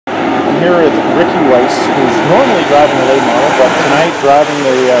here with Ricky Weiss, who's normally driving the late model, but tonight driving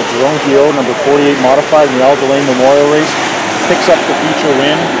the Delaine number 48 modified in the Delaine Memorial Race, picks up the feature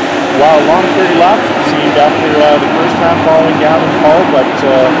win. While long 30 laps, it seemed after the first half following Gavin Paul, but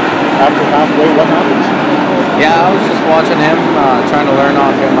after halfway, what happened? Yeah, I was just watching him, trying to learn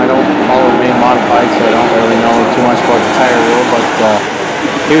off him. I don't follow main modified, so I don't really know too much about the tire rule, but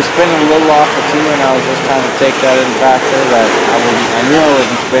he was spinning a little off the two, and I was just trying to take that in factor that I knew I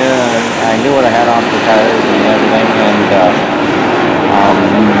wasn't spinning, and I knew what I had on for tires and everything, and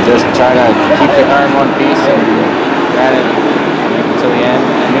just try to keep the car in one piece and ran it until the end.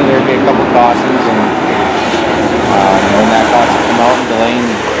 I knew there'd be a couple cautions, and when that caution came out, Delaine,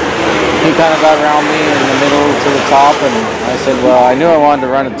 he kind of got around me in the middle to the top, and I said, well, I knew I wanted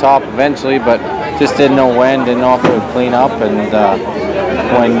to run the top eventually, but just didn't know when, didn't know if it would clean up, and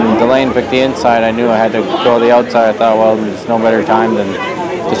when Delaine picked the inside, I knew I had to go the outside. I thought, well, there's no better time than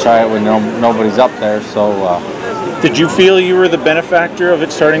to try it when nobody's up there, so... Did you feel you were the benefactor of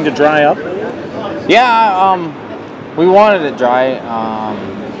it starting to dry up? Yeah, we wanted it dry.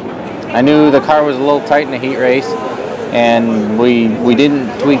 I knew the car was a little tight in the heat race, and we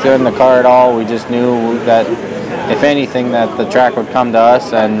didn't tweak it in the car at all. We just knew that if anything that the track would come to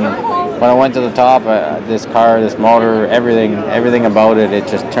us, and when I went to the top, this car, this motor, everything about it, it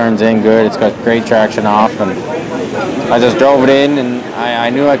just turns in good. It's got great traction off, and I just drove it in, and I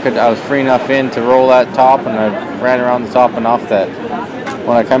knew I was free enough in to roll that top, and I ran around the top enough that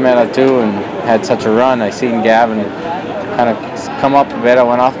when I come out of two and had such a run, I seen Gavin kind of come up a bit. I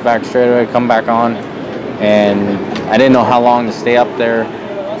went off the back straightaway, come back on, and I didn't know how long to stay up there,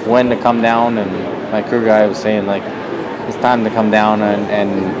 when to come down, and my crew guy was saying, like, it's time to come down,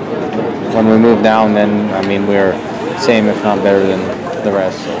 and when we moved down, then, I mean, we were same, if not better than the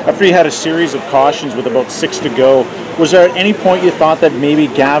rest. So. After you had a series of cautions with about 6 to go, was there at any point you thought that maybe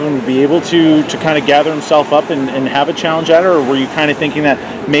Gavin would be able to kind of gather himself up and have a challenge at it, or were you kind of thinking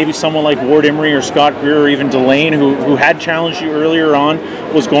that maybe someone like Ward Emery or Scott Greer or even Delaine, who had challenged you earlier on,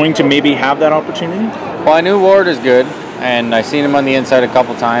 was going to maybe have that opportunity? Well, I knew Ward is good, and I seen him on the inside a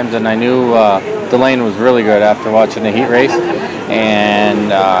couple times, and I knew Delaine was really good after watching the heat race,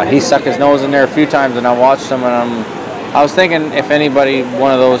 and he stuck his nose in there a few times, and I watched him, and I was thinking if anybody,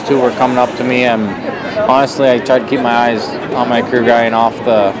 one of those two were coming up to me, honestly, I tried to keep my eyes on my crew guy and off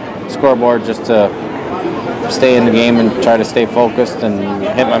the scoreboard just to stay in the game and try to stay focused and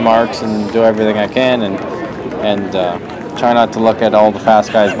hit my marks and do everything I can, and try not to look at all the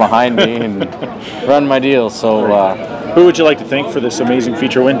fast guys behind me and run my deal. So. Who would you like to thank for this amazing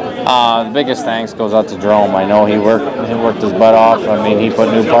feature win? The biggest thanks goes out to Jerome. I know he worked his butt off. I mean, he put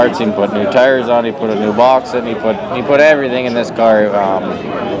new parts, he put new tires on, he put a new box in, he put everything in this car.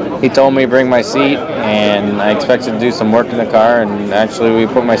 He told me to bring my seat, and I expected to do some work in the car, and actually we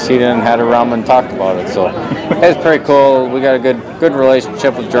put my seat in and had a rum and talked about it. So it's pretty cool. We got a good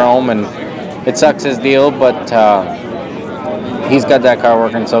relationship with Jerome, and it sucks his deal, but he's got that car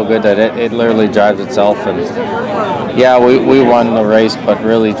working so good that it literally drives itself. And yeah, we won the race, but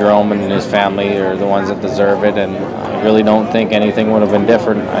really Jerome and his family are the ones that deserve it, and I really don't think anything would have been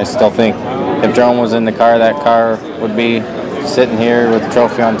different. I still think if Jerome was in the car, that car would be sitting here with the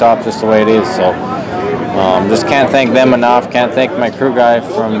trophy on top just the way it is. So just can't thank them enough. Can't thank my crew guy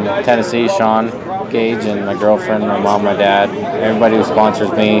from Tennessee, Sean Gage, and my girlfriend, my mom, my dad, everybody who sponsors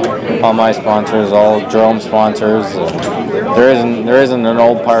me, all my sponsors, all Jerome sponsors. There isn't an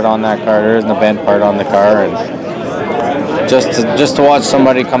old part on that car. There isn't a bent part on the car, and just to watch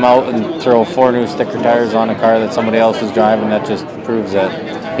somebody come out and throw 4 new sticker tires on a car that somebody else is driving, that just proves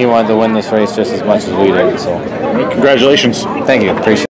that he wanted to win this race just as much as we did. So, congratulations! Thank you, appreciate it.